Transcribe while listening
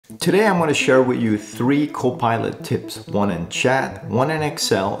Today I'm going to share with you 3 Copilot tips, one in chat, one in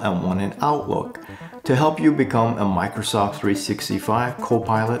Excel, and one in Outlook, to help you become a Microsoft 365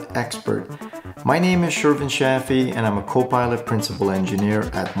 Copilot expert. My name is Shervin Shaffie and I'm a Copilot Principal Engineer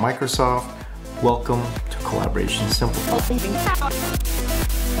at Microsoft. Welcome to Collaboration Simplified.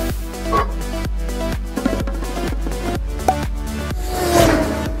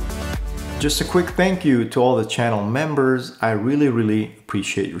 Just a quick thank you to all the channel members. I really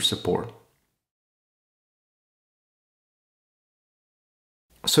appreciate your support.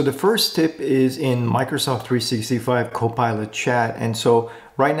 So the first tip is in Microsoft 365 Copilot Chat. And so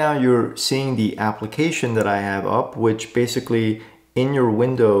right now you're seeing the application that I have up, which basically in your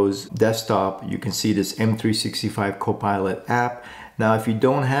Windows desktop, you can see this M365 Copilot app. Now, if you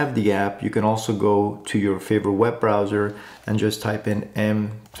don't have the app, you can also go to your favorite web browser and just type in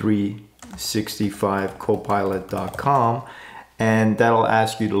m365copilot.com, and that'll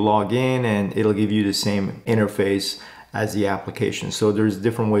ask you to log in and it'll give you the same interface as the application. So there's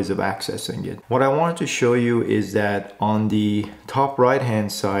different ways of accessing it. What I wanted to show you is that on the top right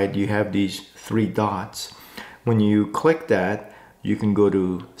hand side, you have these 3 dots. When you click that, you can go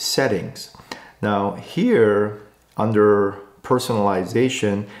to settings. Now here under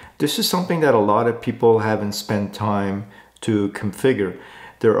personalization, this is something that a lot of people haven't spent time to configure.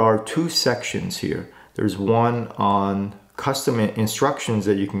 There are 2 sections here. There's one on custom instructions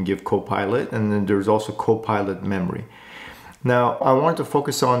that you can give Copilot, and then there's also Copilot memory. Now, I want to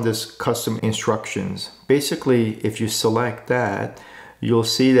focus on this custom instructions. Basically, if you select that, you'll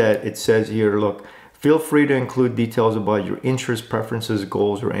see that it says here, look, feel free to include details about your interests, preferences,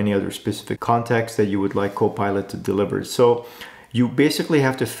 goals, or any other specific context that you would like Copilot to deliver. So you basically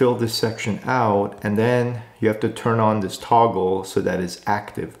have to fill this section out, and then you have to turn on this toggle so that it's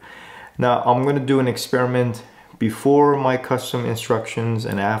active. Now, I'm going to do an experiment before my custom instructions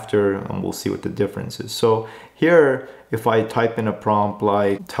and after, and we'll see what the difference is. So here, if I type in a prompt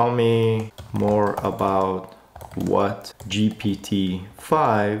like, tell me more about what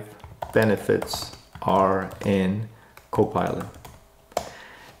GPT-5 benefits are in Copilot.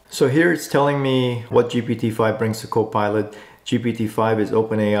 So here it's telling me what GPT-5 brings to Copilot. GPT-5 is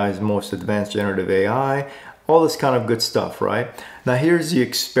OpenAI's most advanced generative AI, all this kind of good stuff, right? Now here's the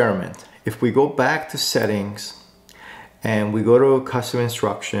experiment. If we go back to settings and we go to custom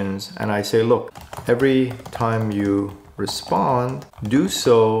instructions and I say, look, every time you respond, do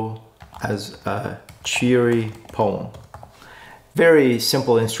so as a cheery poem. Very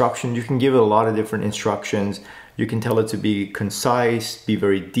simple instruction. You can give it a lot of different instructions. You can tell it to be concise, be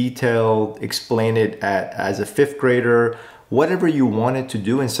very detailed, explain it as a 5th grader, whatever you want it to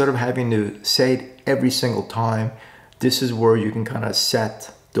do. Instead of having to say it every single time, this is where you can kind of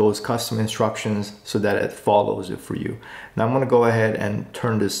set those custom instructions so that it follows it for you. Now I'm going to go ahead and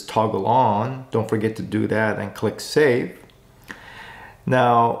turn this toggle on. Don't forget to do that and click save.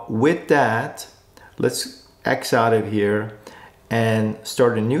 Now with that, let's X out of here and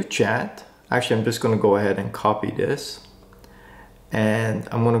start a new chat. Actually, I'm just going to go ahead and copy this, and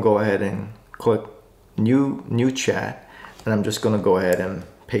I'm going to go ahead and click new chat, and I'm just going to go ahead and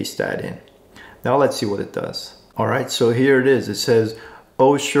paste that in. Now let's see what it does. All right, so here it is. It says,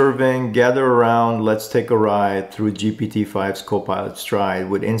 "Oh Shervin, gather around, let's take a ride through GPT-5's Copilot stride.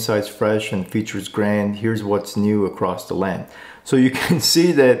 With insights fresh and features grand, here's what's new across the land." So you can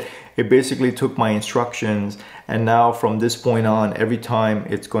see that it basically took my instructions, and now from this point on, every time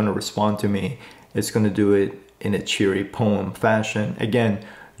it's going to respond to me, it's going to do it in a cheery poem fashion. Again,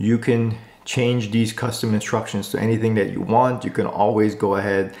 you can change these custom instructions to anything that you want. You can always go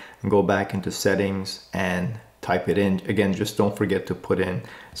ahead and go back into settings and type it in. Again, just don't forget to put in,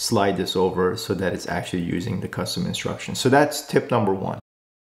 slide this over so that it's actually using the custom instructions. So that's tip number 1.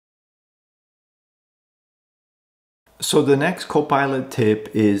 So the next Copilot tip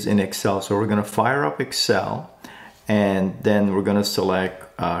is in Excel. So we're going to fire up Excel, and then we're going to select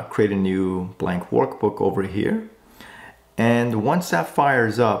create a new blank workbook over here. And once that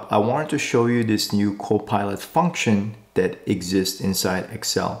fires up, I wanted to show you this new Copilot function that exists inside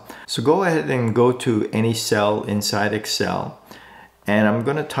Excel. So go ahead and go to any cell inside Excel, and I'm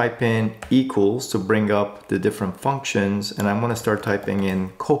going to type in equals to bring up the different functions, and I'm going to start typing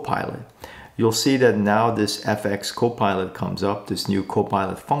in Copilot. You'll see that now this FX Copilot comes up, this new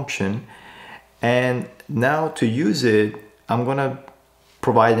Copilot function. And now to use it, I'm going to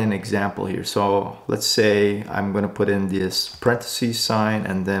provide an example here. So let's say I'm going to put in this parentheses sign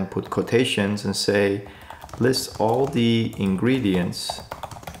and then put quotations and say, list all the ingredients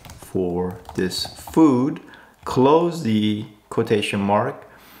for this food, close the quotation mark,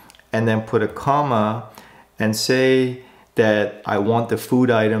 and then put a comma and say that I want the food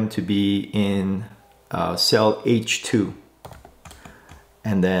item to be in cell H2,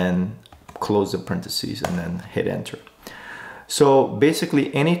 and then close the parentheses and then hit enter. So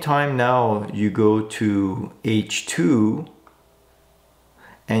basically anytime now you go to H2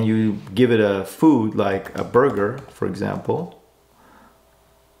 and you give it a food like a burger, for example,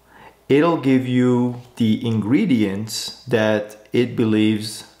 it'll give you the ingredients that it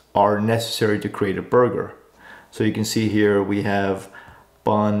believes are necessary to create a burger. So you can see here we have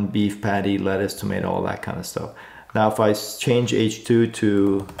bun, beef patty, lettuce, tomato, all that kind of stuff. Now if I change H2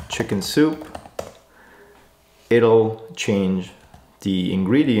 to chicken soup, it'll change the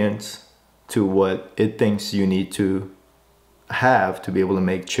ingredients to what it thinks you need to have to be able to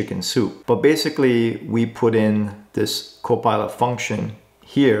make chicken soup. But basically we put in this Copilot function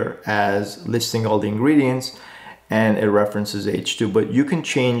here as listing all the ingredients, and it references H2, but you can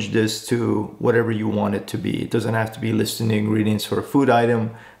change this to whatever you want it to be. It doesn't have to be listing the ingredients for a food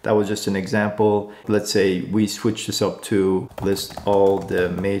item. That was just an example. Let's say we switch this up to list all the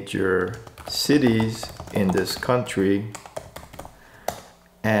major cities in this country,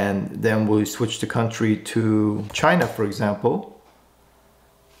 and then we switch the country to China, for example.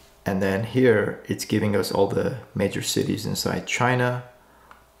 And then here it's giving us all the major cities inside China.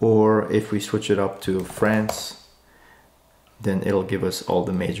 Or if we switch it up to France, then it'll give us all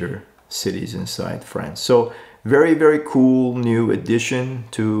the major cities inside France. So very, very cool new addition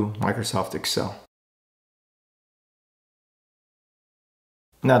to Microsoft Excel.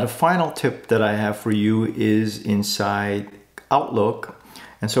 Now the final tip that I have for you is inside Outlook.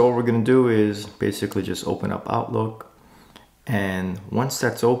 And so what we're going to do is basically just open up Outlook. And once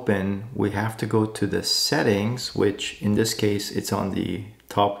that's open, we have to go to the settings, which in this case, it's on the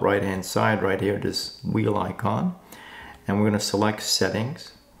top right hand side right here, this wheel icon. And we're going to select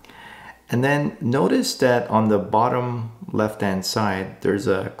settings. And then notice that on the bottom left hand side, there's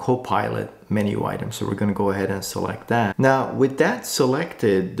a Copilot menu item. So we're going to go ahead and select that. Now with that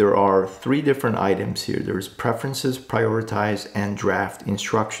selected, there are 3 different items here. There's preferences, prioritize, and draft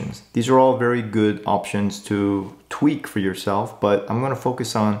instructions. These are all very good options to tweak for yourself, but I'm going to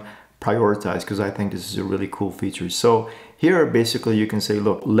focus on prioritize because I think this is a really cool feature. So here basically you can say,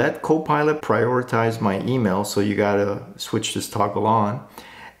 look, let Copilot prioritize my email. So you got to switch this toggle on.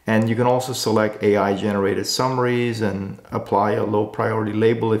 And you can also select AI generated summaries and apply a low priority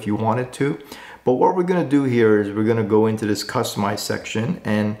label if you wanted to. But what we're going to do here is we're going to go into this customize section,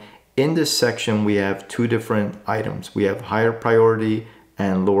 and in this section we have 2 different items. We have higher priority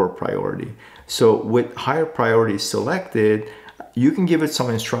and lower priority. So with higher priority selected, you can give it some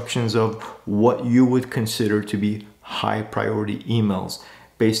instructions of what you would consider to be high priority emails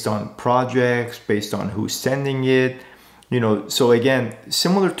based on projects, based on who's sending it. You know, so again,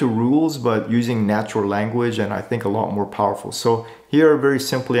 similar to rules, but using natural language, and I think a lot more powerful. So here, very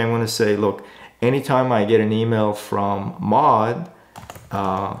simply, I'm going to say, look, anytime I get an email from Maud,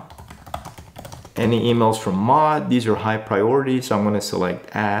 any emails from Maud, these are high priority. So I'm going to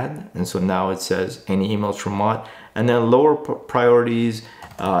select add. And so now it says any emails from Maud. And then lower priorities,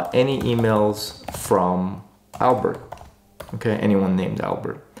 any emails from Albert. Okay, anyone named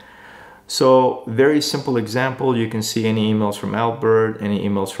Albert. So very simple example, you can see any emails from Albert, any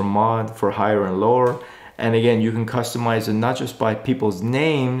emails from Maud for higher and lower. And again, you can customize it not just by people's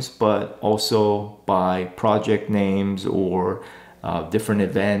names, but also by project names or different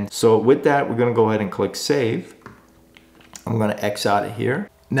events. So with that, we're gonna go ahead and click save. I'm gonna X out of here.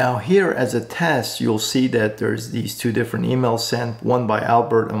 Now here as a test, you'll see that there's these 2 different emails sent, one by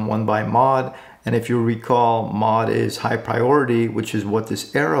Albert and one by Maud. And if you recall, Maud is high priority, which is what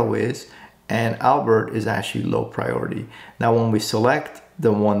this arrow is, and Albert is actually low priority. Now when we select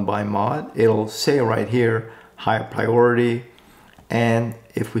the one by Maud, it'll say right here, high priority. And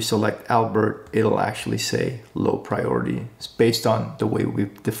if we select Albert, it'll actually say low priority. It's based on the way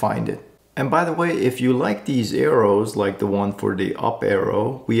we've defined it. And by the way, if you like these arrows, like the one for the up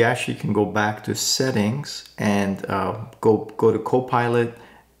arrow, we actually can go back to settings and go to Copilot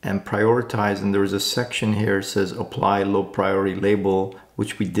and prioritize. And there's a section here that says apply low priority label,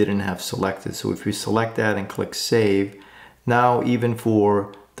 which we didn't have selected. So if we select that and click save, now even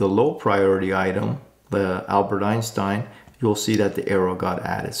for the low priority item, the Albert Einstein, you'll see that the arrow got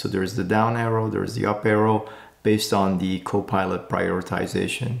added. So there's the down arrow, there's the up arrow, based on the Copilot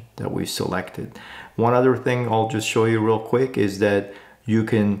prioritization that we selected. One other thing I'll just show you real quick is that you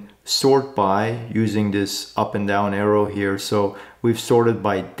can sort by using this up and down arrow here. So we've sorted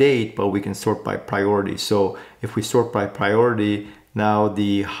by date, but we can sort by priority. So if we sort by priority, now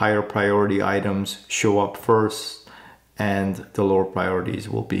the higher priority items show up first and the lower priorities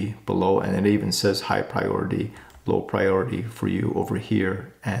will be below. And it even says high priority low priority for you over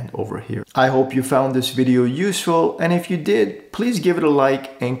here and over here. I hope you found this video useful, and if you did, please give it a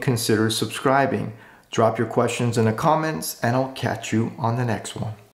like and consider subscribing. Drop your questions in the comments and I'll catch you on the next one.